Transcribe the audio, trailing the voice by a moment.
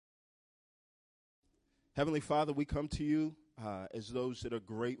Heavenly Father, we come to you as those that are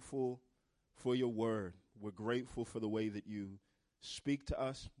grateful for your word. We're grateful for the way that you speak to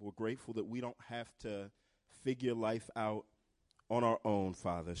us. We're grateful that we don't have to figure life out on our own,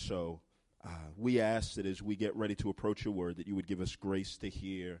 Father. So we ask that as we get ready to approach your word, that you would give us grace to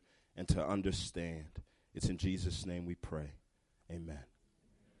hear and to understand. It's in Jesus' name we pray. Amen.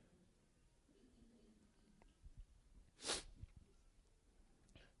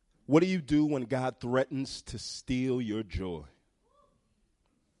 What do you do when God threatens to steal your joy?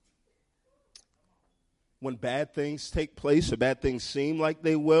 When bad things take place or bad things seem like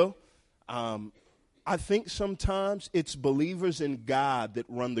they will, I think sometimes it's believers in God that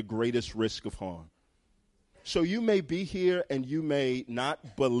run the greatest risk of harm. So you may be here and you may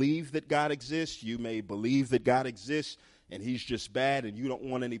not believe that God exists. You may believe that God exists and he's just bad and you don't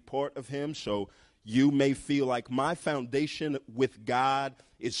want any part of him. So you may feel like my foundation with God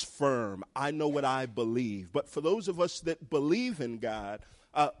is firm. I know what I believe. But for those of us that believe in God,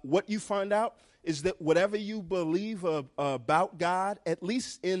 what you find out is that whatever you believe about God, at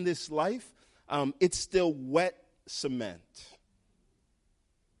least in this life, it's still wet cement.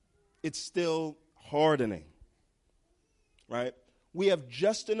 It's still hardening, right? We have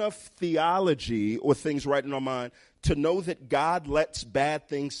just enough theology or things right in our mind to know that God lets bad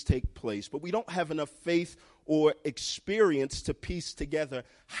things take place, but we don't have enough faith or experience to piece together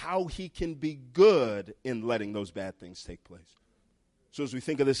how he can be good in letting those bad things take place. So as we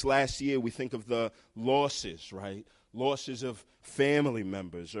think of this last year, we think of the losses, right? Losses of family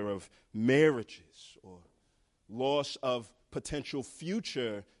members or of marriages or loss of potential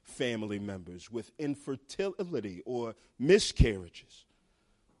future family members with infertility or miscarriages,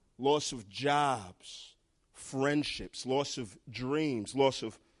 loss of jobs, friendships, loss of dreams, loss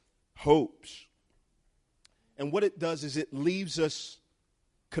of hopes. And what it does is it leaves us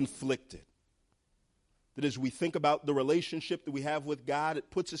conflicted. That as we think about the relationship that we have with God, it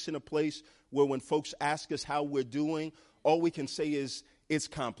puts us in a place where when folks ask us how we're doing, all we can say is, it's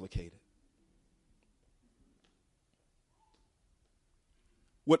complicated.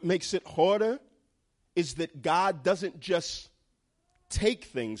 What makes it harder is that God doesn't just take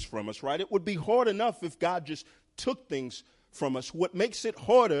things from us, right? It would be hard enough if God just took things from us. What makes it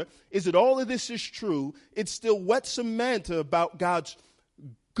harder is that all of this is true. It's still wet cement about God's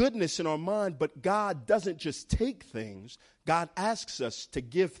goodness in our mind, but God doesn't just take things. God asks us to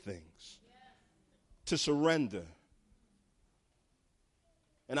give things, to surrender.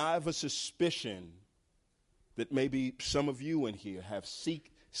 And I have a suspicion that maybe some of you in here have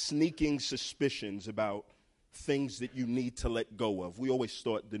sneaking suspicions about things that you need to let go of. We always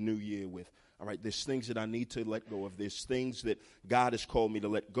start the new year with, all right, there's things that I need to let go of. There's things that God has called me to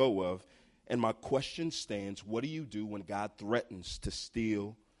let go of. And my question stands, what do you do when God threatens to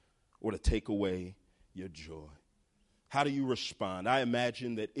steal or to take away your joy? How do you respond? I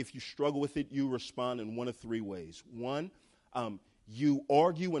imagine that if you struggle with it, you respond in one of three ways. One, you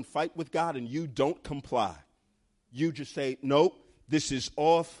argue and fight with God and you don't comply. You just say, nope, this is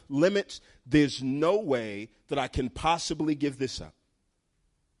off limits. There's no way that I can possibly give this up.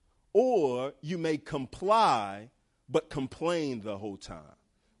 Or you may comply but complain the whole time.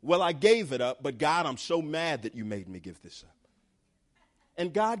 Well, I gave it up, but God, I'm so mad that you made me give this up.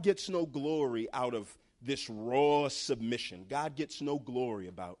 And God gets no glory out of this raw submission. God gets no glory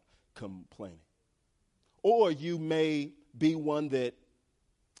about complaining. Or you may be one that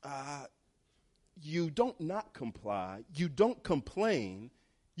you don't not comply, you don't complain,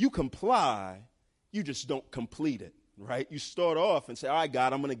 you comply, you just don't complete it, right? You start off and say, all right,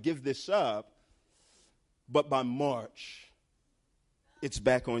 God, I'm going to give this up, but by March, it's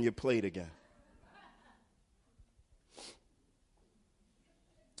back on your plate again.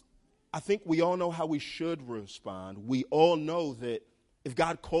 I think we all know how we should respond. We all know that if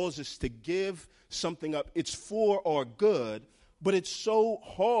God calls us to give something up, it's for our good, but it's so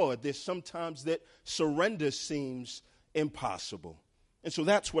hard. There's sometimes that surrender seems impossible. And so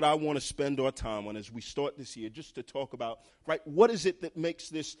that's what I want to spend our time on as we start this year, just to talk about, right, what is it that makes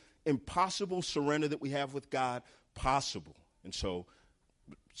this impossible surrender that we have with God possible? And so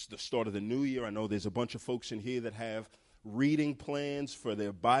it's the start of the new year. I know there's a bunch of folks in here that have reading plans for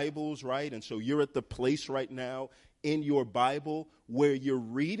their Bibles, right? And so you're at the place right now in your Bible where you're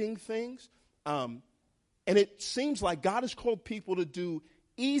reading things. And it seems like God has called people to do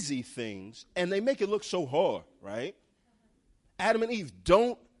easy things, and they make it look so hard, right? Adam and Eve,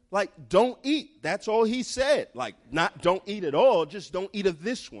 don't eat. That's all he said. Like, not don't eat at all, just don't eat of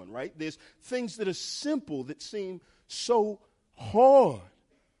this one, right? There's things that are simple that seem so hard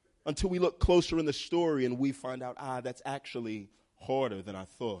until we look closer in the story and we find out, that's actually harder than I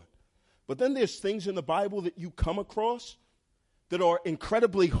thought. But then there's things in the Bible that you come across that are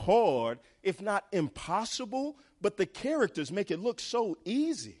incredibly hard, if not impossible, but the characters make it look so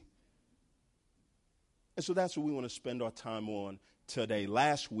easy. And so that's what we want to spend our time on today.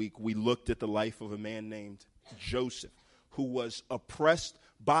 Last week, we looked at the life of a man named Joseph, who was oppressed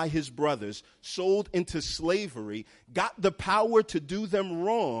by his brothers, sold into slavery, got the power to do them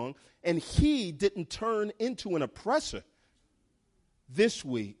wrong, and he didn't turn into an oppressor. This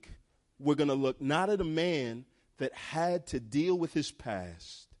week, we're going to look not at a man that had to deal with his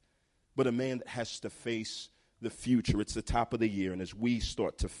past, but a man that has to face the future. It's the top of the year, and as we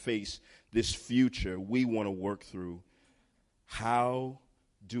start to face this future, we want to work through how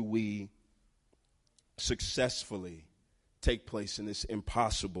do we successfully take place in this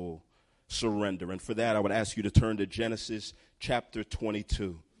impossible surrender. And for that, I would ask you to turn to Genesis chapter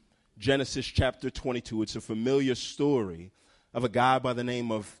 22. Genesis chapter 22, it's a familiar story of a guy by the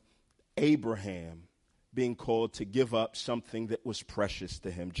name of Abraham being called to give up something that was precious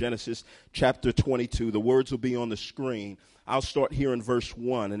to him. Genesis chapter 22, the words will be on the screen. I'll start here in verse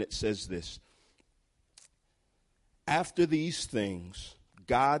 1, and it says this. After these things,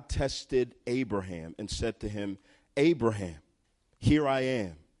 God tested Abraham and said to him, Abraham, here I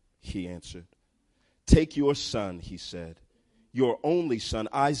am, he answered. Take your son, he said, your only son,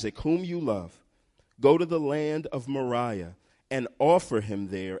 Isaac, whom you love. Go to the land of Moriah and offer him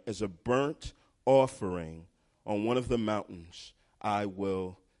there as a burnt offering on one of the mountains I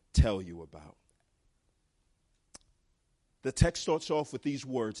will tell you about. The text starts off with these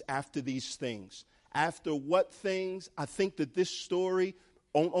words, after these things. After what things? I think that this story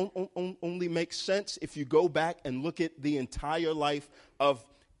only makes sense if you go back and look at the entire life of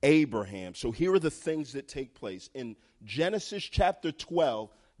Abraham. So here are the things that take place. In Genesis chapter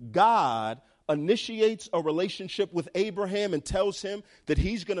 12, God initiates a relationship with Abraham and tells him that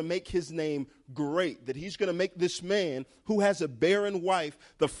he's going to make his name great, that he's going to make this man who has a barren wife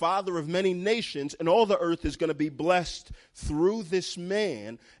the father of many nations, and all the earth is going to be blessed through this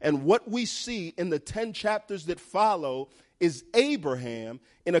man. And what we see in the 10 chapters that follow is Abraham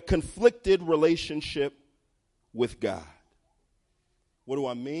in a conflicted relationship with God. What do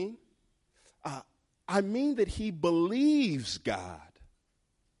I mean? I mean that he believes God,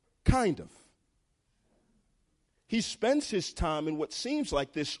 kind of. He spends his time in what seems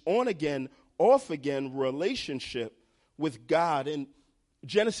like this on-again, off-again relationship with God. In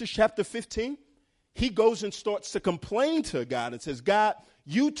Genesis chapter 15, he goes and starts to complain to God and says, God,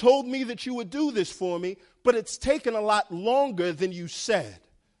 you told me that you would do this for me, but it's taken a lot longer than you said.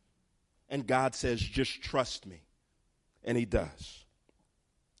 And God says, just trust me. And he does.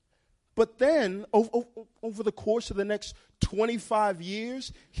 But then, over the course of the next 25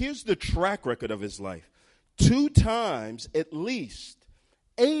 years, here's the track record of his life. 2 times at least,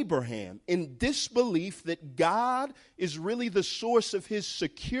 Abraham, in disbelief that God is really the source of his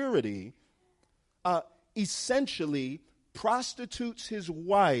security, essentially prostitutes his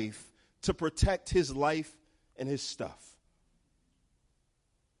wife to protect his life and his stuff.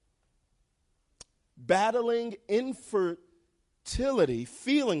 Battling infertility,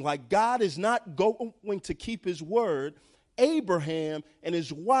 feeling like God is not going to keep his word, Abraham and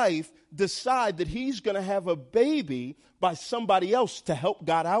his wife decide that he's going to have a baby by somebody else to help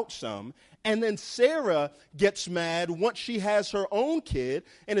God out some. And then Sarah gets mad once she has her own kid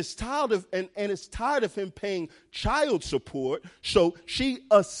and is tired of him paying child support. So she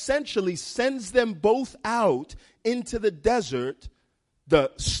essentially sends them both out into the desert,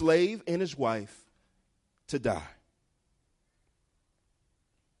 the slave and his wife, to die.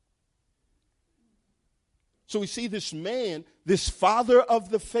 So we see this man, this father of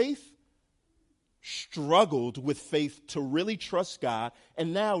the faith, struggled with faith to really trust God.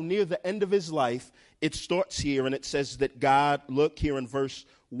 And now near the end of his life, it starts here and it says that God, look here in verse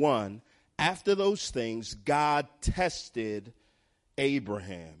 1, after those things, God tested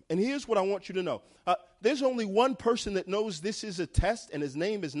Abraham. And here's what I want you to know. There's only one person that knows this is a test, and his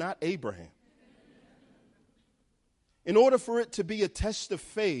name is not Abraham. In order for it to be a test of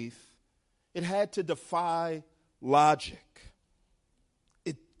faith, it had to defy logic.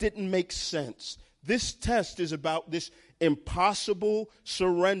 It didn't make sense. This test is about this impossible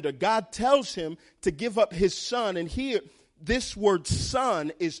surrender. God tells him to give up his son, and here, this word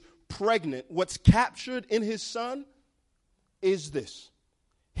son is pregnant. What's captured in his son is this.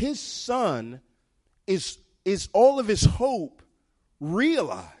 His son is all of his hope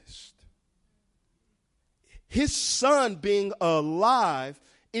realized. His son being alive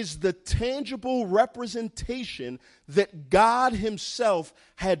is the tangible representation that God himself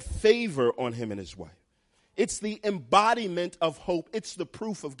had favor on him and his wife. It's the embodiment of hope. It's the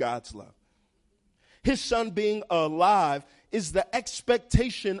proof of God's love. His son being alive is the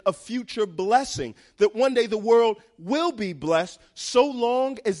expectation of future blessing, that one day the world will be blessed so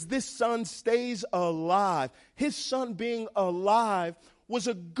long as this son stays alive. His son being alive was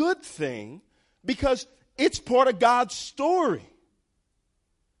a good thing because it's part of God's story.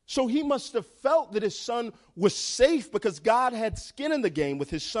 So he must have felt that his son was safe because God had skin in the game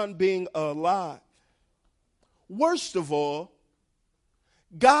with his son being alive. Worst of all,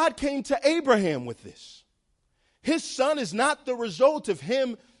 God came to Abraham with this. His son is not the result of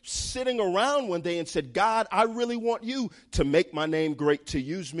him sitting around one day and said, God, I really want you to make my name great, to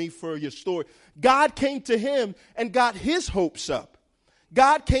use me for your story. God came to him and got his hopes up.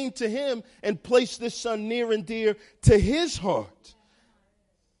 God came to him and placed this son near and dear to his heart.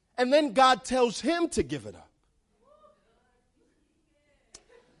 And then God tells him to give it up.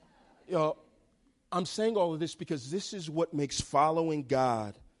 Y'all, I'm saying all of this because this is what makes following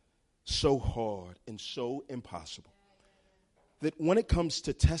God so hard and so impossible. That when it comes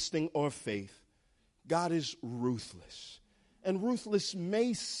to testing our faith, God is ruthless. And ruthless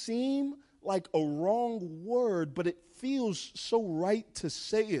may seem like a wrong word, but it feels so right to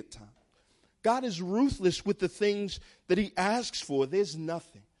say at times. God is ruthless with the things that he asks for. There's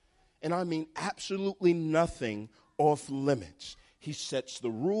nothing, and I mean absolutely nothing, off limits. He sets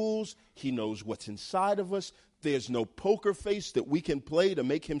the rules. He knows what's inside of us. There's no poker face that we can play to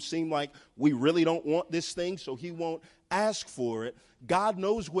make him seem like we really don't want this thing, so he won't ask for it. God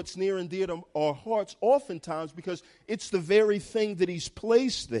knows what's near and dear to our hearts oftentimes because it's the very thing that he's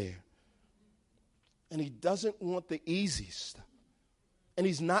placed there. And he doesn't want the easy stuff. And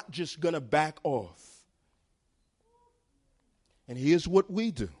he's not just going to back off. And here's what we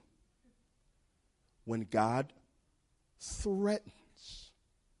do. When God threatens,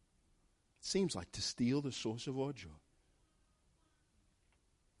 it seems like to steal the source of our joy,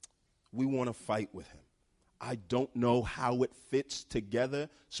 we want to fight with him. I don't know how it fits together,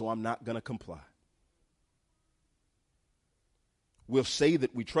 so I'm not going to comply. We'll say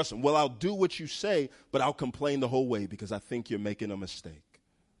that we trust him. Well, I'll do what you say, but I'll complain the whole way because I think you're making a mistake.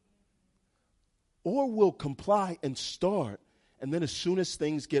 Or we'll comply and start, and then as soon as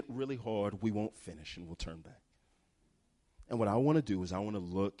things get really hard, we won't finish and we'll turn back. And what I want to do is I want to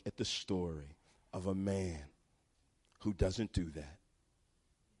look at the story of a man who doesn't do that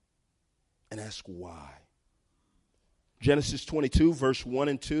and ask why. Genesis 22, verse 1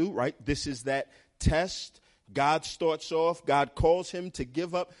 and 2, right? This is that test. God starts off. God calls him to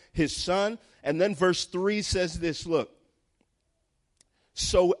give up his son. And then verse 3 says this, look.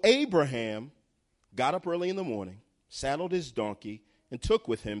 So Abraham got up early in the morning, saddled his donkey, and took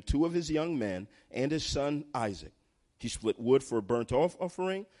with him 2 of his young men and his son Isaac. He split wood for a burnt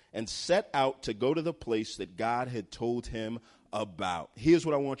offering and set out to go to the place that God had told him about. Here's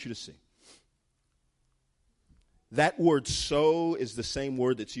what I want you to see. That word so is the same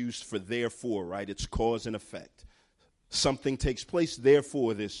word that's used for therefore, right? It's cause and effect. Something takes place,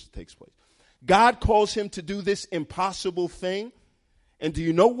 therefore this takes place. God calls him to do this impossible thing. And do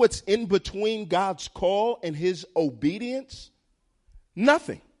you know what's in between God's call and his obedience?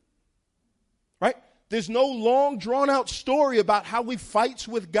 Nothing. Right? There's no long, drawn-out story about how he fights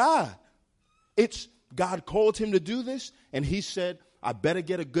with God. It's God called him to do this, and he said, I better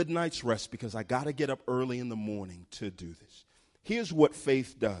get a good night's rest because I got to get up early in the morning to do this. Here's what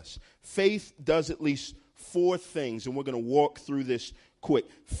faith does. Faith does at least 4 things, and we're going to walk through this quick.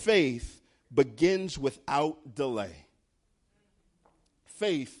 Faith begins without delay.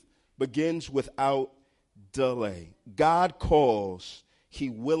 Faith begins without delay. God calls, he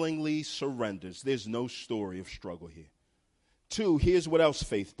willingly surrenders. There's no story of struggle here. 2, here's what else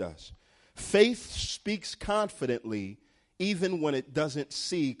faith does. Faith speaks confidently even when it doesn't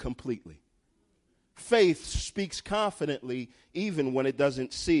see completely. Faith speaks confidently even when it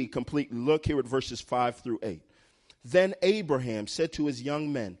doesn't see completely. Look here at verses 5 through 8. Then Abraham said to his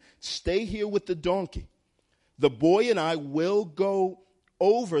young men, stay here with the donkey. The boy and I will go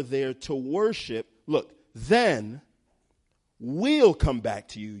over there to worship. Look, then we'll come back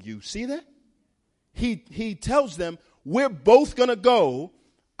to you. You see that? He tells them, we're both going to go.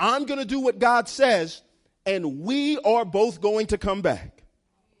 I'm going to do what God says, and we are both going to come back.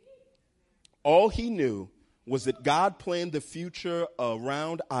 All he knew was that God planned the future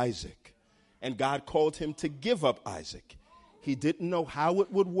around Isaac, and God called him to give up Isaac. He didn't know how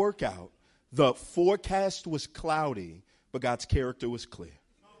it would work out. The forecast was cloudy, but God's character was clear.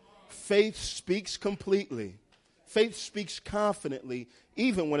 Faith speaks completely. Faith speaks confidently,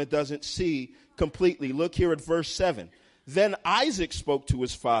 even when it doesn't see completely. Look here at verse 7. Then Isaac spoke to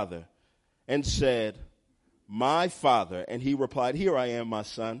his father and said, my father? And he replied, here I am, my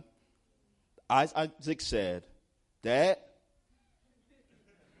son. Isaac said, Dad,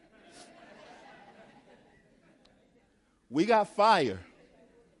 we got fire.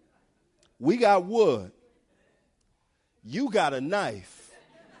 We got wood. You got a knife.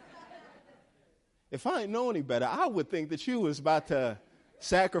 If I didn't know any better, I would think that you was about to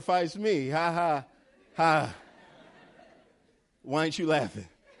sacrifice me. Ha, ha, ha. Why ain't you laughing?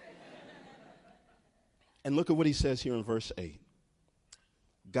 And look at what he says here in verse 8.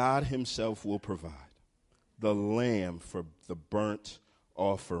 God himself will provide the lamb for the burnt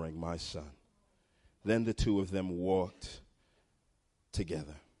offering, my son. Then the two of them walked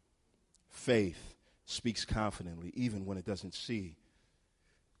together. Faith speaks confidently, even when it doesn't see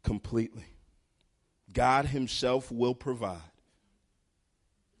completely. God himself will provide.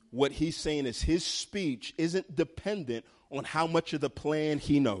 What he's saying is his speech isn't dependent on how much of the plan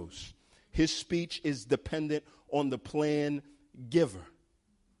he knows. His speech is dependent on the plan giver.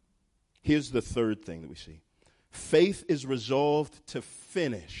 Here's the third thing that we see. Faith is resolved to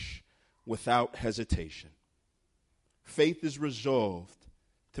finish without hesitation. Faith is resolved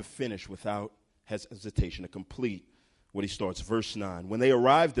to finish without hesitation, to complete what he starts. Verse 9, when they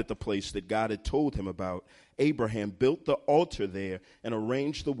arrived at the place that God had told him about, Abraham built the altar there and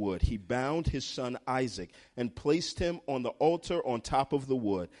arranged the wood. He bound his son Isaac and placed him on the altar on top of the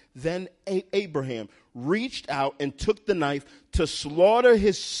wood. Then Abraham reached out and took the knife to slaughter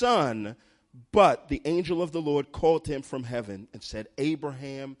his son, but the angel of the Lord called to him from heaven and said,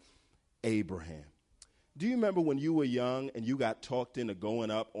 Abraham, Abraham. Do you remember when you were young and you got talked into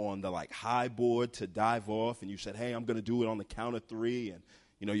going up on the high board to dive off, and you said, hey, I'm going to do it on the count of 3, and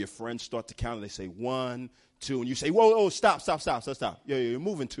your friends start to count and they say 1, 2, and you say, whoa, stop. Yeah, you're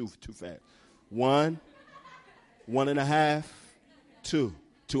moving too fast. 1, 1.5, 2,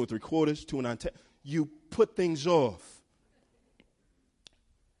 2 3/4, 2 9 10. You put things off.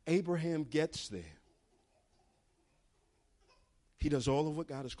 Abraham gets there. He does all of what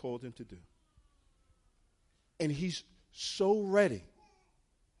God has called him to do. And he's so ready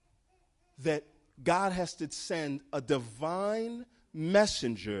that God has to send a divine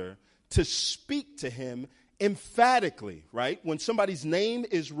messenger to speak to him emphatically, right? When somebody's name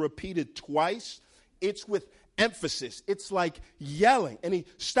is repeated twice, it's with emphasis. It's like yelling. And he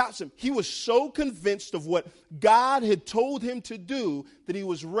stops him. He was so convinced of what God had told him to do that he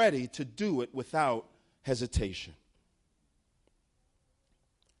was ready to do it without hesitation.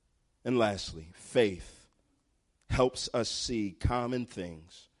 And lastly, faith helps us see common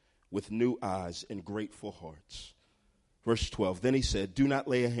things with new eyes and grateful hearts. Verse 12, then he said, do not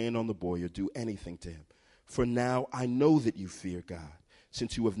lay a hand on the boy or do anything to him. For now I know that you fear God,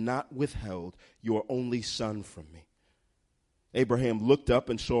 since you have not withheld your only son from me. Abraham looked up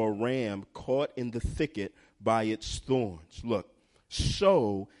and saw a ram caught in the thicket by its thorns. Look,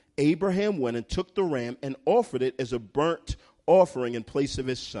 so Abraham went and took the ram and offered it as a burnt offering in place of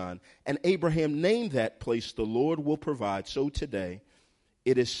his son. And Abraham named that place, the Lord will provide. So today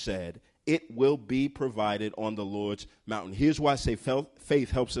it is said, it will be provided on the Lord's mountain. Here's why I say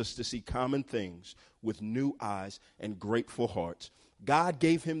faith helps us to see common things with new eyes and grateful hearts. God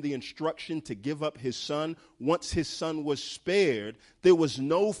gave him the instruction to give up his son. Once his son was spared, there was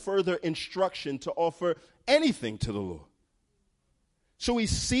no further instruction to offer anything to the Lord. So he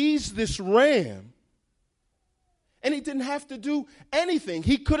sees this ram, and he didn't have to do anything.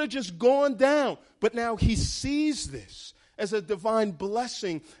 He could have just gone down. But now he sees this as a divine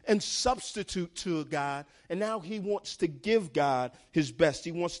blessing and substitute to God. And now he wants to give God his best.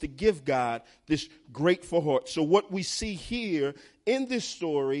 He wants to give God this grateful heart. So what we see here in this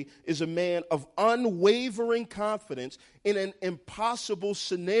story is a man of unwavering confidence in an impossible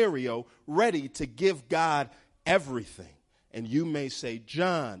scenario, ready to give God everything. And you may say,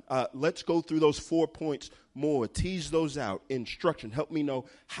 John, let's go through those 4 points more. Tease those out. Instruction. Help me know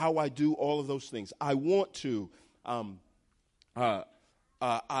how I do all of those things. I want to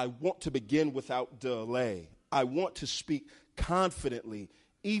begin without delay. I want to speak confidently,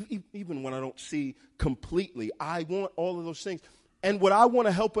 even when I don't see completely. I want all of those things. And what I want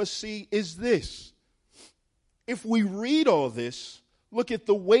to help us see is this. If we read all this, look at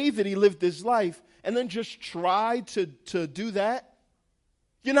the way that he lived his life, and then just try to do that,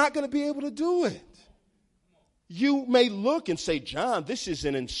 you're not going to be able to do it. You may look and say, John, this is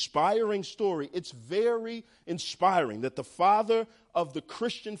an inspiring story. It's very inspiring that the father of the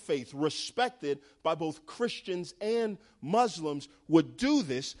Christian faith, respected by both Christians and Muslims, would do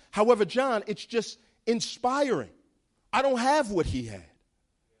this. However, John, it's just inspiring. I don't have what he had.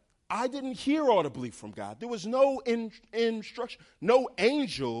 I didn't hear audibly from God. There was no instruction. No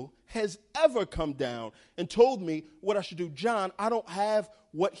angel has ever come down and told me what I should do. John, I don't have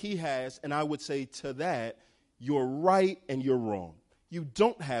what he has. And I would say to that, you're right and you're wrong. You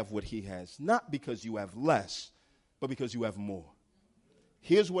don't have what he has, not because you have less, but because you have more.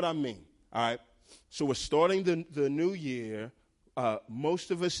 Here's what I mean, all right? So we're starting the new year.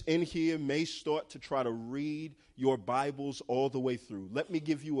 Most of us in here may start to try to read your Bibles all the way through. Let me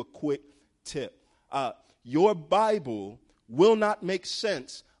give you a quick tip. Your Bible will not make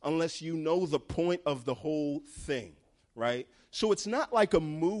sense unless you know the point of the whole thing, right? So it's not like a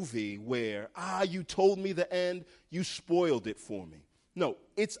movie where, you told me the end, you spoiled it for me. No,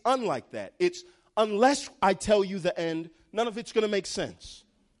 it's unlike that. It's unless I tell you the end, none of it's going to make sense,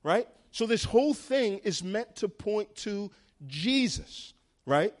 right? So this whole thing is meant to point to Jesus,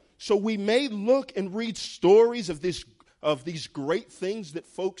 right? So we may look and read stories of these great things that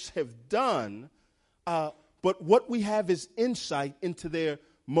folks have done, but what we have is insight into their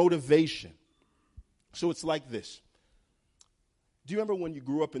motivation. So it's like this. Do you remember when you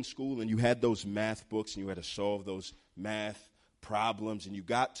grew up in school and you had those math books and you had to solve those math problems and you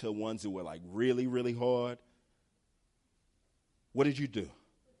got to ones that were like really, really hard? What did you do?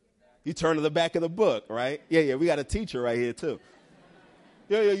 You turn to the back of the book, right? Yeah, we got a teacher right here too.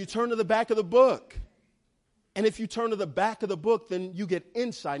 Yeah, you turn to the back of the book. And if you turn to the back of the book, then you get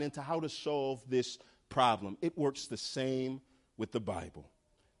insight into how to solve this problem. It works the same with the Bible.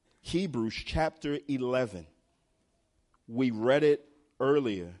 Hebrews chapter 11. We read it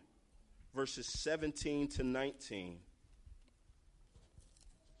earlier, verses 17 to 19.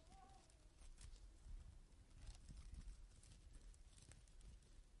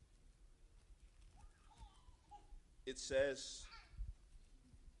 It says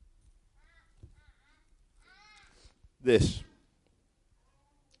this.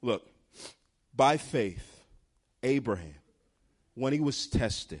 Look, by faith, Abraham, when he was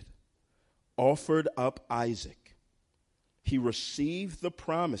tested, offered up Isaac. He received the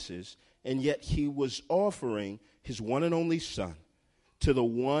promises, and yet he was offering his one and only son to the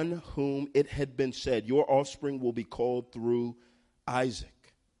one whom it had been said, your offspring will be called through Isaac.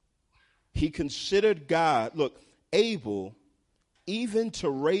 He considered God, able even to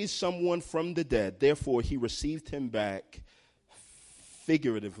raise someone from the dead. Therefore, he received him back,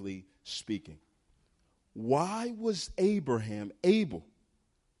 figuratively speaking. Why was Abraham able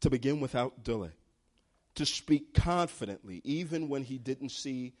to begin without delay, to speak confidently, even when he didn't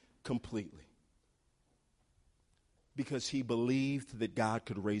see completely? Because he believed that God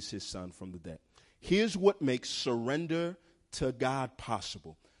could raise his son from the dead. Here's what makes surrender to God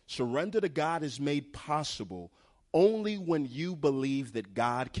possible. Surrender to God is made possible only when you believe that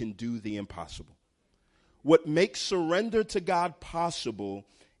God can do the impossible. What makes surrender to God possible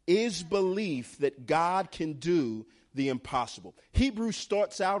is belief that God can do the impossible. Hebrews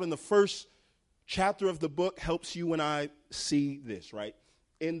starts out in the first chapter of the book, helps you and I see this, right?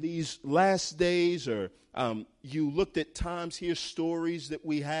 In these last days, or you looked at times here, stories that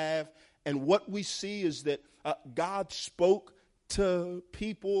we have, and what we see is that God spoke to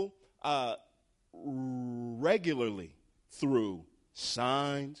people regularly through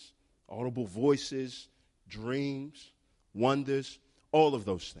signs, audible voices, dreams, wonders, all of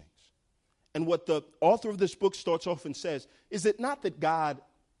those things. And what the author of this book starts off and says is that not that God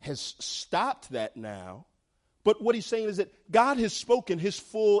has stopped that now, but what he's saying is that God has spoken his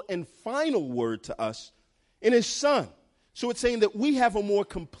full and final word to us in his son. So it's saying that we have a more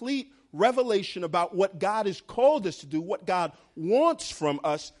complete revelation about what God has called us to do, what God wants from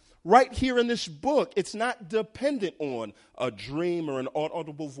us right here in this book. It's not dependent on a dream or an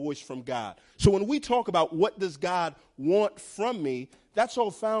audible voice from God. So when we talk about what does God want from me, that's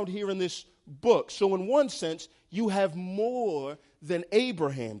all found here in this book. So in one sense, you have more than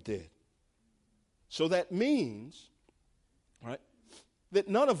Abraham did. So that means, right, that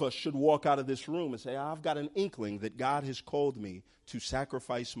none of us should walk out of this room and say, I've got an inkling that God has called me to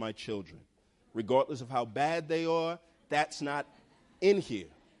sacrifice my children. Regardless of how bad they are, that's not in here,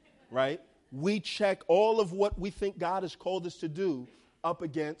 right? We check all of what we think God has called us to do up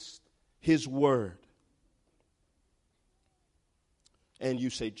against his word. And you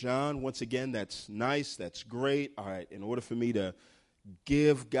say, John, once again, that's nice, that's great. All right, in order for me to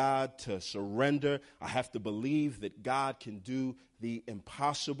give God, to surrender, I have to believe that God can do the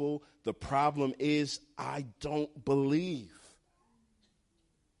impossible. The problem is I don't believe.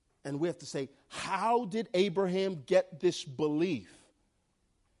 And we have to say, how did Abraham get this belief?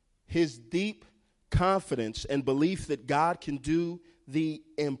 His deep confidence and belief that God can do the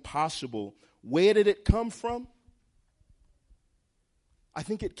impossible. Where did it come from? I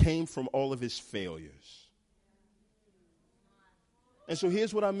think it came from all of his failures. And so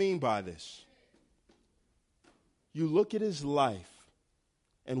here's what I mean by this. You look at his life,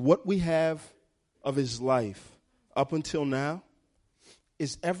 and what we have of his life up until now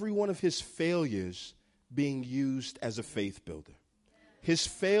is every one of his failures being used as a faith builder. His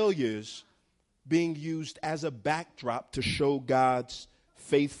failures being used as a backdrop to show God's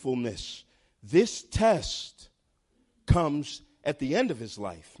faithfulness. This test comes at the end of his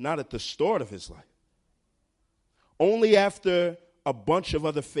life, not at the start of his life. Only after a bunch of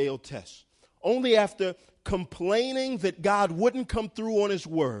other failed tests. Only after complaining that God wouldn't come through on his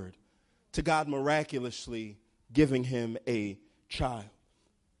word, to God miraculously giving him a child.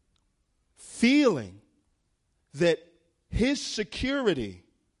 Feeling that his security,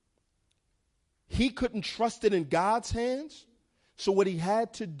 he couldn't trust it in God's hands. So what he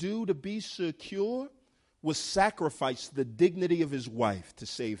had to do to be secure was sacrifice the dignity of his wife to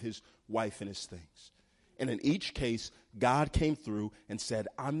save his wife and his things. And in each case, God came through and said,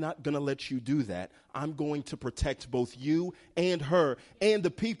 I'm not going to let you do that. I'm going to protect both you and her and the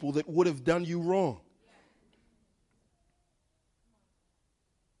people that would have done you wrong.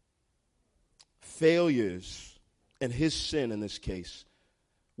 Failures and his sin in this case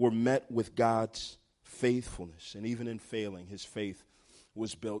were met with God's faithfulness. And even in failing, his faith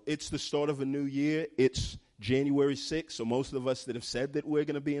was built. It's the start of a new year. It's January 6th. So most of us that have said that we're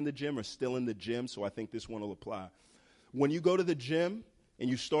going to be in the gym are still in the gym. So I think this one will apply. When you go to the gym and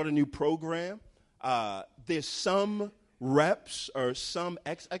you start a new program, there's some reps or some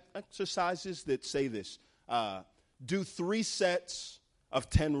exercises that say this. Do 3 sets of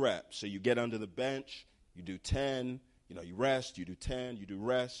 10 reps. So you get under the bench, you do 10, you rest, you do 10, you do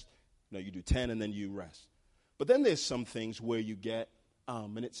rest, you do 10, and then you rest. But then there's some things where you get,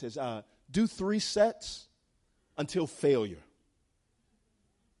 and it says, do 3 sets until failure.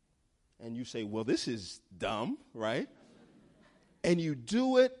 And you say, well, this is dumb, right? And you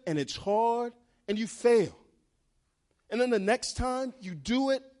do it, and it's hard, and you fail. And then the next time you do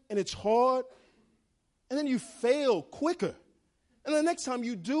it, and it's hard, and then you fail quicker. And the next time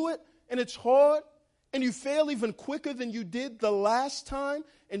you do it, and it's hard, and you fail even quicker than you did the last time,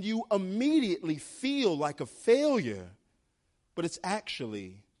 and you immediately feel like a failure. But it's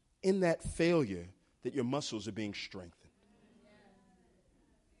actually in that failure that your muscles are being strengthened.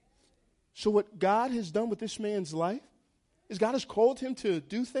 So what God has done with this man's life is God has called him to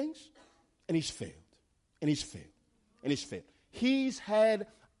do things, and he's failed, and he's failed, and he's failed. He's had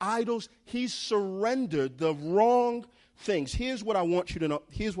idols. He's surrendered the wrong things. Here's what I want you to know.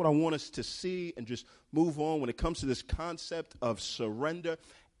 Here's what I want us to see and just move on when it comes to this concept of surrender.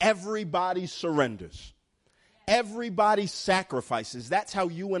 Everybody surrenders. Everybody sacrifices. That's how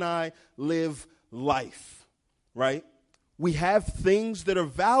you and I live life, right? We have things that are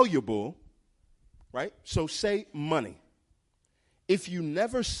valuable, right? So say money. If you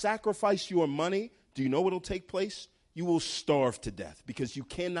never sacrifice your money, do you know what will take place? You will starve to death because you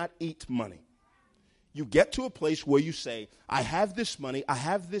cannot eat money. You get to a place where you say, I have this money, I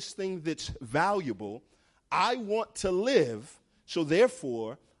have this thing that's valuable, I want to live, so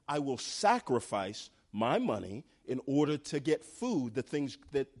therefore I will sacrifice my money in order to get food, the things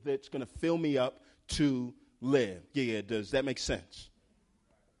that's going to fill me up to live. Yeah, does that make sense?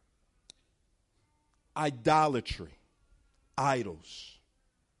 Idolatry, idols,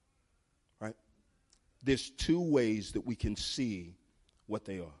 right? There's 2 ways that we can see what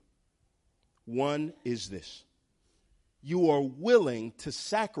they are. One is this. You are willing to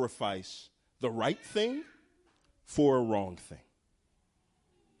sacrifice the right thing for a wrong thing.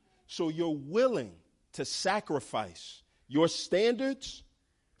 So you're willing to sacrifice your standards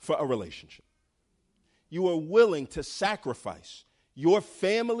for a relationship. You are willing to sacrifice your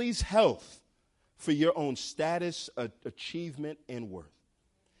family's health for your own status, achievement, and worth.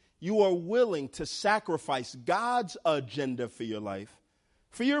 You are willing to sacrifice God's agenda for your life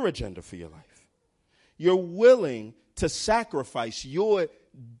for your agenda for your life. You're willing to sacrifice your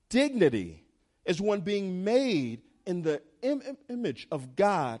dignity as one being made in the image of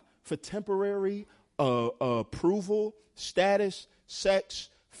God for temporary approval, status, sex,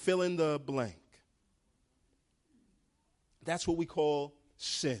 fill in the blank. That's what we call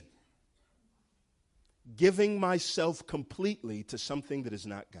sin. Giving myself completely to something that is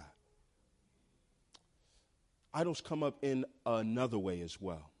not God. Idols come up in another way as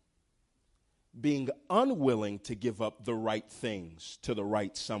well. Being unwilling to give up the right things to the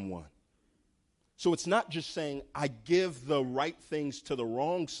right someone. So it's not just saying I give the right things to the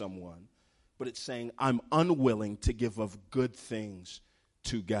wrong someone, but it's saying I'm unwilling to give of good things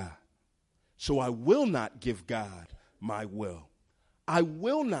to God. So I will not give God my will. I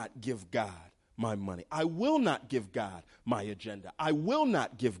will not give God my money. I will not give God my agenda. I will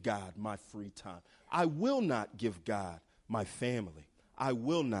not give God my free time. I will not give God my family. I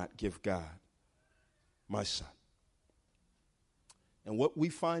will not give God my son. And what we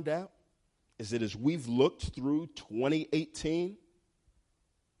find out is that as we've looked through 2018,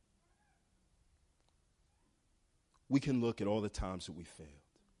 we can look at all the times that we failed.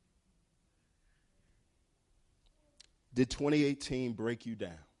 Did 2018 break you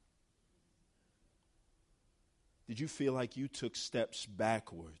down? Did you feel like you took steps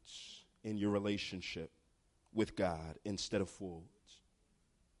backwards in your relationship with God instead of forwards?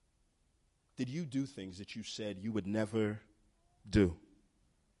 Did you do things that you said you would never do?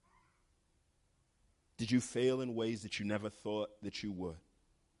 Did you fail in ways that you never thought that you would?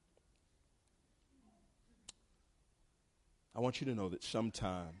 I want you to know that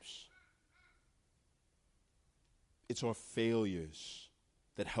sometimes it's our failures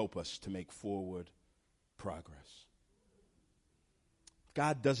that help us to make forward progress.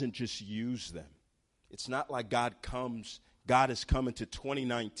 God doesn't just use them. It's not like God has come into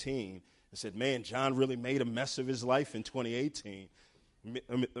 2019 and said, man, John really made a mess of his life in 2018.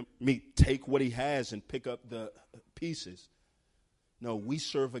 Me take what he has and pick up the pieces. No, we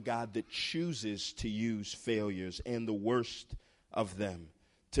serve a God that chooses to use failures and the worst of them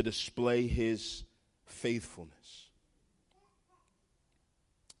to display his faithfulness.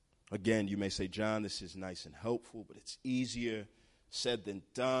 Again, you may say, John, this is nice and helpful, but it's easier said than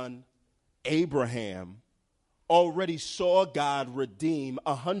done. Abraham already saw God redeem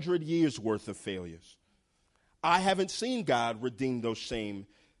 100 years worth of failures. I haven't seen God redeem those same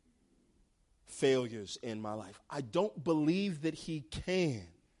failures in my life. I don't believe that he can.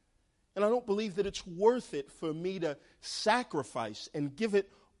 And I don't believe that it's worth it for me to sacrifice and give it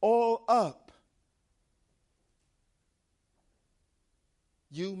all up.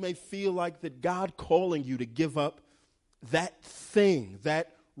 You may feel like that God calling you to give up that thing,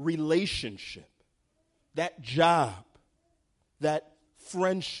 that relationship, that job, that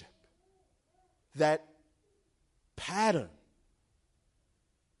friendship, that pattern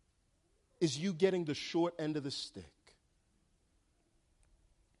is you getting the short end of the stick.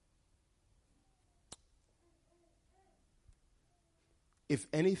 If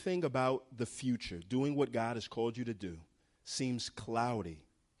anything about the future, doing what God has called you to do, seems cloudy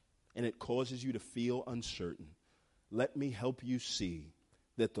and it causes you to feel uncertain, let me help you see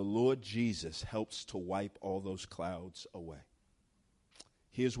that the Lord Jesus helps to wipe all those clouds away.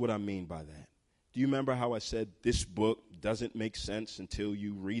 Here's what I mean by that. Do you remember how I said this book doesn't make sense until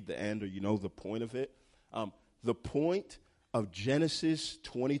you read the end or you know the point of it? The point of Genesis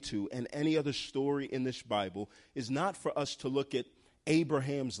 22 and any other story in this Bible is not for us to look at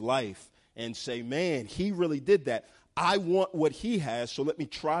Abraham's life and say, man, he really did that. I want what he has, so let me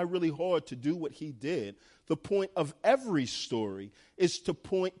try really hard to do what he did. The point of every story is to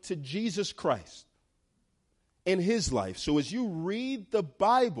point to Jesus Christ in his life. So as you read the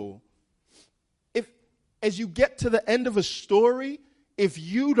Bible, as you get to the end of a story, if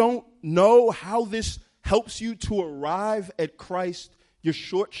you don't know how this helps you to arrive at Christ, you're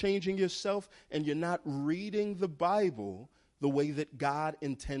shortchanging yourself and you're not reading the Bible the way that God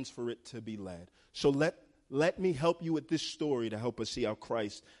intends for it to be led. So let me help you with this story to help us see how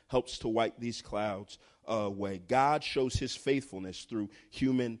Christ helps to wipe these clouds away. God shows his faithfulness through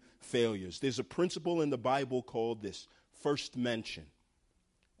human failures. There's a principle in the Bible called this first mention.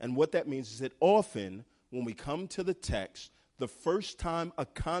 And what that means is that often when we come to the text, the first time a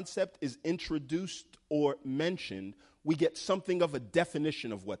concept is introduced or mentioned, we get something of a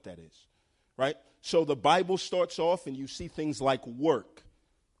definition of what that is, right? So the Bible starts off and you see things like work,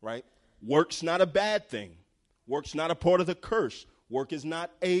 right? Work's not a bad thing. Work's not a part of the curse. Work is not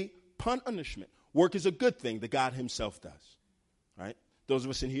a punishment. Work is a good thing that God himself does, right? Those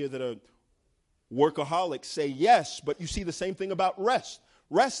of us in here that are workaholics say yes, but you see the same thing about rest.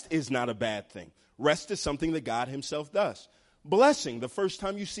 Rest is not a bad thing. Rest is something that God himself does. Blessing, the first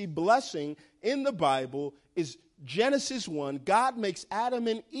time you see blessing in the Bible is Genesis 1. God makes Adam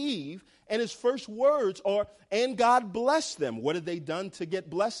and Eve, and his first words are, and God blessed them. What had they done to get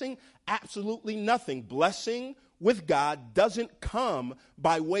blessing? Absolutely nothing. Blessing with God doesn't come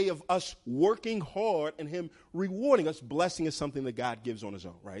by way of us working hard and him rewarding us. Blessing is something that God gives on his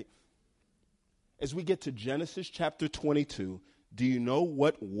own, right? As we get to Genesis chapter 22, do you know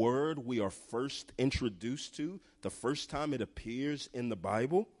what word we are first introduced to the first time it appears in the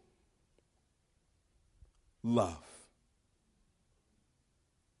Bible? Love.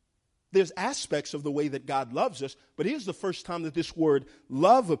 There's aspects of the way that God loves us, but here's the first time that this word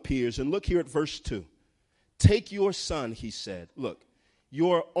love appears. And look here at verse 2. Take your son, he said. Look,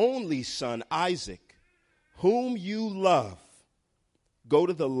 your only son, Isaac, whom you love, go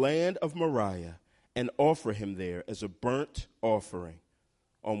to the land of Moriah and offer him there as a burnt offering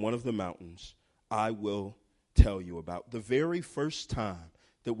on one of the mountains I will tell you about. The very first time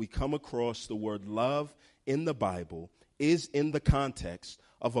that we come across the word love in the Bible is in the context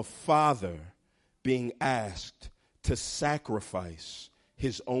of a father being asked to sacrifice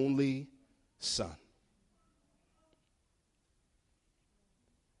his only son.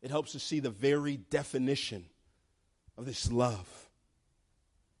 It helps us see the very definition of this love.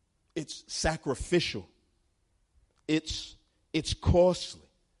 It's sacrificial. It's costly.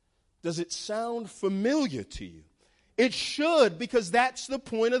 Does it sound familiar to you? It should, because that's the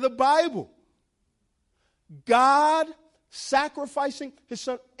point of the Bible. God sacrificing his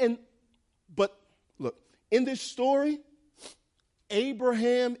son. But look, in this story,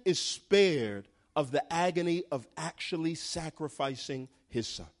 Abraham is spared of the agony of actually sacrificing his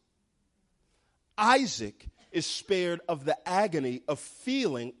son. Isaac is spared of the agony of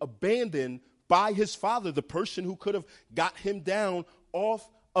feeling abandoned by his father, the person who could have got him down off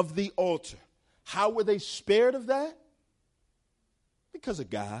of the altar. How were they spared of that? Because of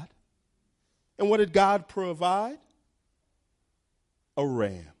God. And what did God provide? A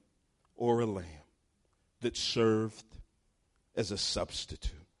ram or a lamb that served as a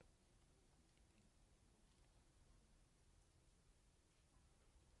substitute.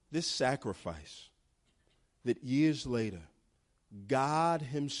 This sacrifice that years later God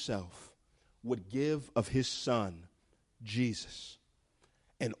himself would give of his son, Jesus.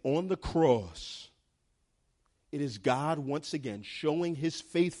 And on the cross, it is God once again showing his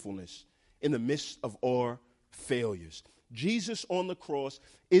faithfulness in the midst of our failures. Jesus on the cross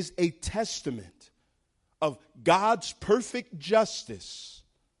is a testament of God's perfect justice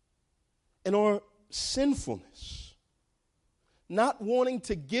and our sinfulness. Not wanting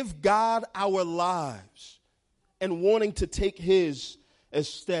to give God our lives and wanting to take his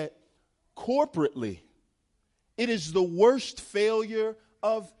instead. Corporately, it is the worst failure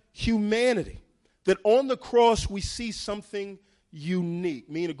of humanity that on the cross we see something unique.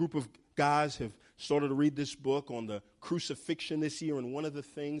 Me and a group of guys have started to read this book on the crucifixion this year, and one of the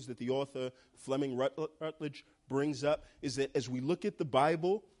things that the author Fleming Rutledge brings up is that as we look at the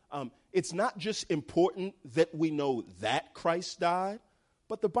Bible, it's not just important that we know that Christ died,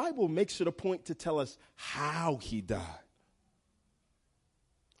 but the Bible makes it a point to tell us how he died.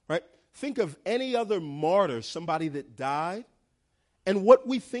 Right? Think of any other martyr, somebody that died, and what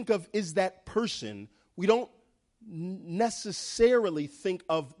we think of is that person. We don't necessarily think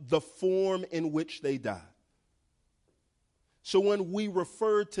of the form in which they died. So when we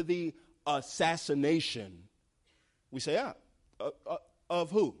refer to the assassination, we say,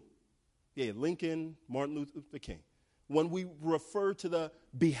 of who? Yeah, Lincoln, Martin Luther King. When we refer to the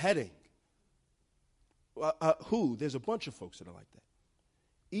beheading, who? There's a bunch of folks that are like that.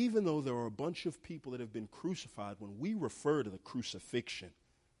 Even though there are a bunch of people that have been crucified, when we refer to the crucifixion,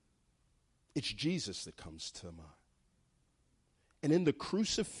 it's Jesus that comes to mind. And in the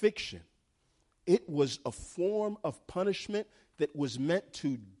crucifixion, it was a form of punishment that was meant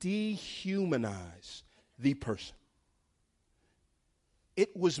to dehumanize the person.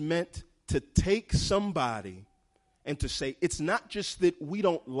 It was meant to take somebody and to say, it's not just that we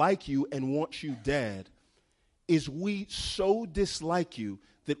don't like you and want you dead, is we so dislike you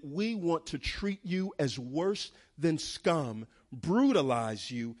that we want to treat you as worse than scum, brutalize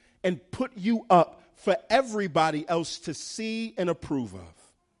you, and put you up for everybody else to see and approve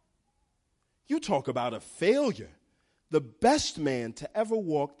of. You talk about a failure. The best man to ever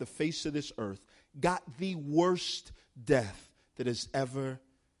walk the face of this earth got the worst death that has ever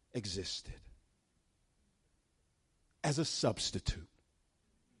existed as a substitute.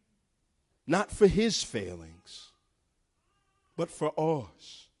 Not for his failings, but for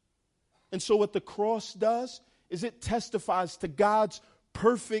ours. And so what the cross does is it testifies to God's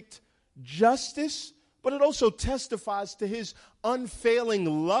perfect justice, but it also testifies to his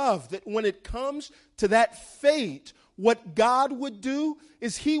unfailing love, that when it comes to that fate, what God would do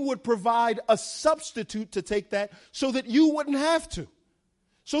is he would provide a substitute to take that so that you wouldn't have to,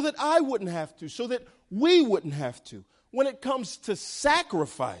 so that I wouldn't have to, so that we wouldn't have to. When it comes to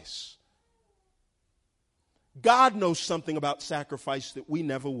sacrifice, God knows something about sacrifice that we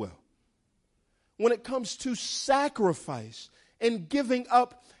never will. When it comes to sacrifice and giving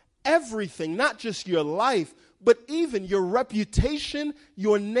up everything, not just your life, but even your reputation,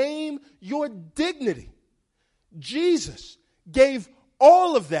 your name, your dignity, Jesus gave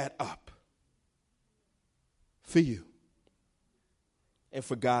all of that up for you and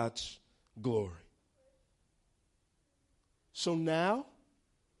for God's glory. So now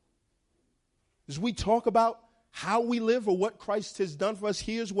As we talk about how we live or what Christ has done for us,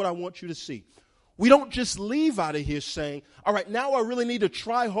 here's what I want you to see. We don't just leave out of here saying, all right, now I really need to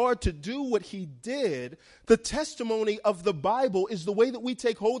try hard to do what he did. The testimony of the Bible is the way that we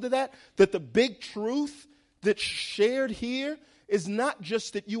take hold of that the big truth that's shared here is not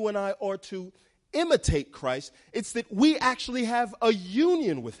just that you and I are to imitate Christ, it's that we actually have a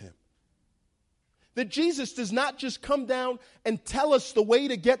union with him. That Jesus does not just come down and tell us the way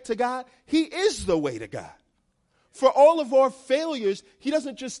to get to God, he is the way to God. For all of our failures, he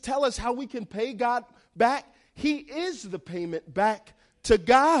doesn't just tell us how we can pay God back. He is the payment back to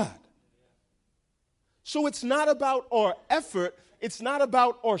God. So it's not about our effort. It's not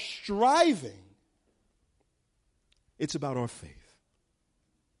about our striving. It's about our faith.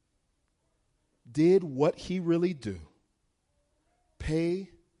 Did what he really do pay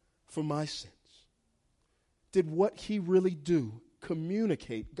for my sins? Did what he really do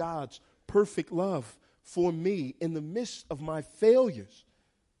communicate God's perfect love for me in the midst of my failures?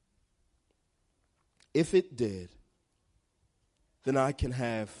 If it did, then I can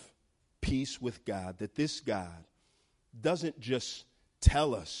have peace with God, that this God doesn't just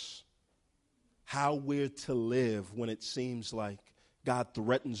tell us how we're to live when it seems like God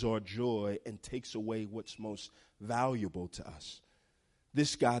threatens our joy and takes away what's most valuable to us.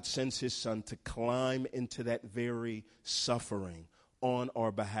 This God sends his son to climb into that very suffering on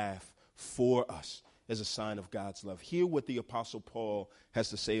our behalf for us as a sign of God's love. Hear what the Apostle Paul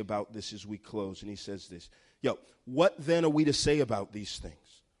has to say about this as we close, and he says this. What then are we to say about these things?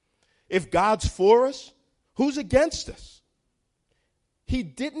 If God's for us, who's against us? He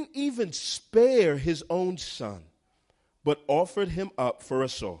didn't even spare his own son, but offered him up for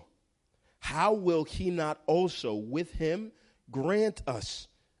us all. How will he not also with him grant us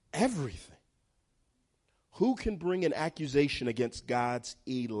everything? Who can bring an accusation against God's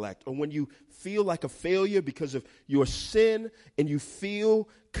elect? Or when you feel like a failure because of your sin and you feel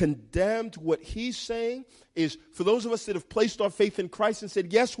condemned, what he's saying is for those of us that have placed our faith in Christ and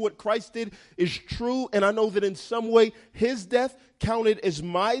said, yes, what Christ did is true, and I know that in some way his death counted as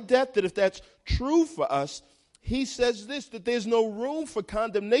my death, that if that's true for us, he says this, that there's no room for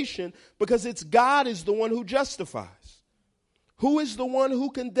condemnation because it's God is the one who justifies. Who is the one who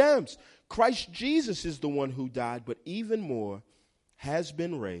condemns? Christ Jesus is the one who died, but even more has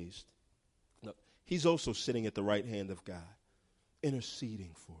been raised. Look, he's also sitting at the right hand of God,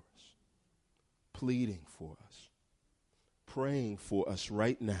 interceding for us, pleading for us, praying for us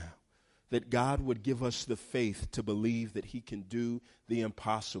right now, that God would give us the faith to believe that he can do the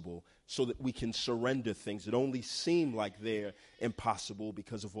impossible so that we can surrender things that only seem like they're impossible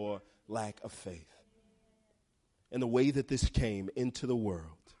because of our lack of faith. And the way that this came into the world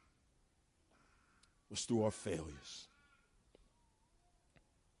was through our failures.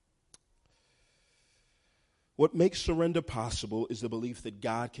 What makes surrender possible is the belief that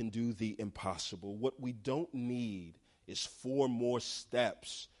God can do the impossible. What we don't need is 4 more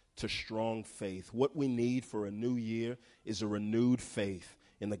steps to strong faith. What we need for a new year is a renewed faith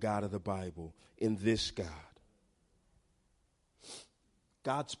in the God of the Bible, in this God.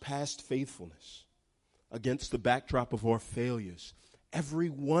 God's past faithfulness against the backdrop of our failures, every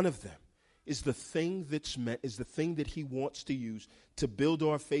one of them is the thing that's meant, is the thing that he wants to use to build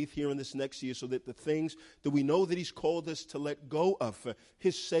our faith here in this next year so that the things that we know that he's called us to let go of for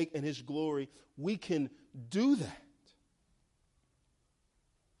his sake and his glory, we can do that.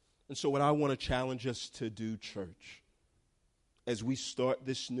 And so what I want to challenge us to do, church, as we start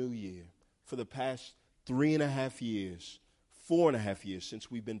this new year, for the past 3.5 years, 4.5 years since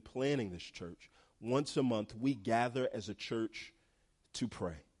we've been planning this church, once a month we gather as a church to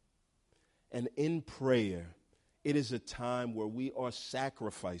pray. And in prayer, it is a time where we are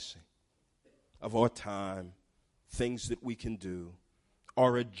sacrificing of our time, things that we can do,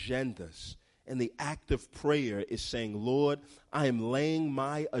 our agendas. And the act of prayer is saying, Lord, I am laying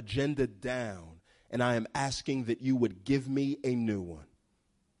my agenda down, and I am asking that you would give me a new one.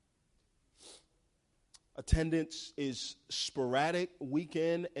 Attendance is sporadic week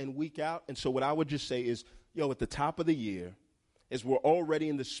in and week out. And so what I would just say is, at the top of the year, as we're already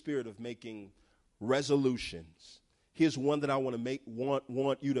in the spirit of making resolutions, here's one that I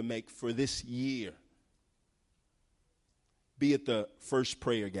want you to make for this year. Be at the first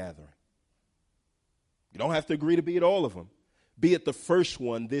prayer gathering. You don't have to agree to be at all of them. Be at the first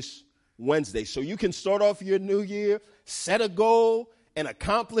one this Wednesday. So you can start off your new year, set a goal, and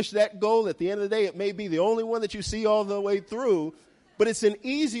accomplish that goal. At the end of the day, it may be the only one that you see all the way through, but it's an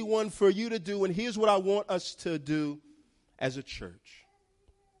easy one for you to do. And here's what I want us to do as a church.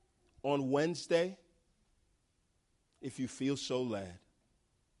 On Wednesday, if you feel so led,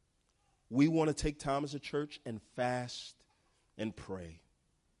 we want to take time as a church and fast and pray.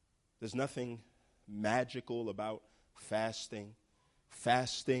 There's nothing magical about fasting.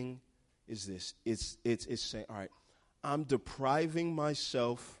 Fasting is this. It's saying, all right, I'm depriving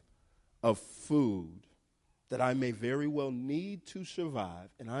myself of food that I may very well need to survive.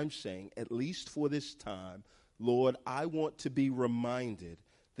 And I'm saying, at least for this time, Lord, I want to be reminded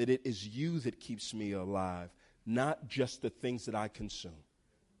that it is you that keeps me alive, not just the things that I consume.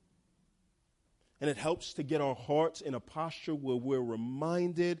 And it helps to get our hearts in a posture where we're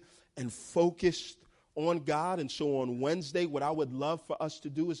reminded and focused on God. And so on Wednesday, what I would love for us to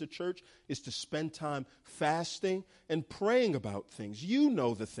do as a church is to spend time fasting and praying about things. You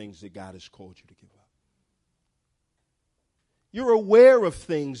know the things that God has called you to give up. You're aware of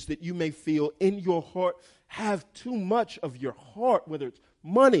things that you may feel in your heart have too much of your heart, whether it's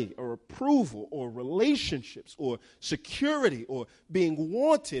money or approval or relationships or security or being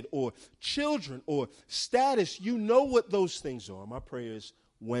wanted or children or status. You know what those things are. My prayer is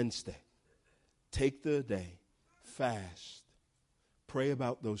Wednesday. Take the day, fast, pray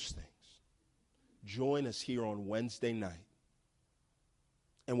about those things. Join us here on Wednesday night.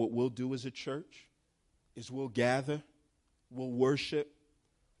 And what we'll do as a church is we'll gather, we'll worship,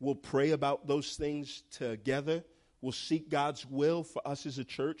 we'll pray about those things together. We'll seek God's will for us as a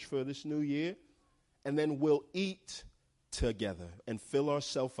church for this new year. And then we'll eat together and fill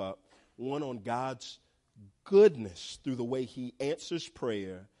ourselves up, one, on God's goodness through the way he answers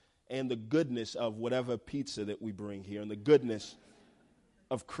prayer and the goodness of whatever pizza that we bring here and the goodness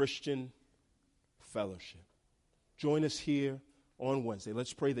of Christian fellowship. Join us here on Wednesday.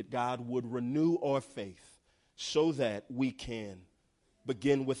 Let's pray that God would renew our faith so that we can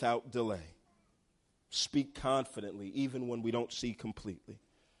begin without delay. Speak confidently, even when we don't see completely,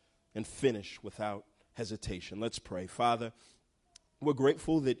 and finish without hesitation. Let's pray. Father, we're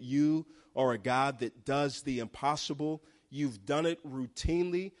grateful that you are a God that does the impossible. You've done it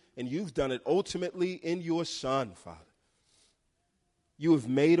routinely, and you've done it ultimately in your Son, Father. You have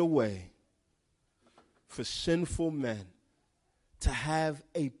made a way for sinful men to have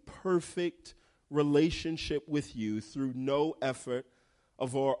a perfect relationship with you through no effort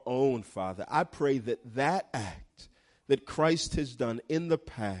of our own, Father. I pray that that act that Christ has done in the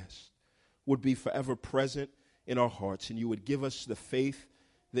past would be forever present in our hearts, and you would give us the faith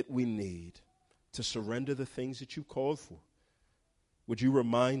that we need to surrender the things that you called for. Would you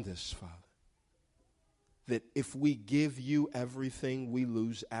remind us, Father, that if we give you everything, we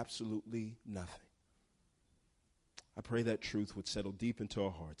lose absolutely nothing. I pray that truth would settle deep into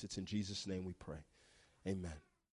our hearts. It's in Jesus' name we pray. Amen.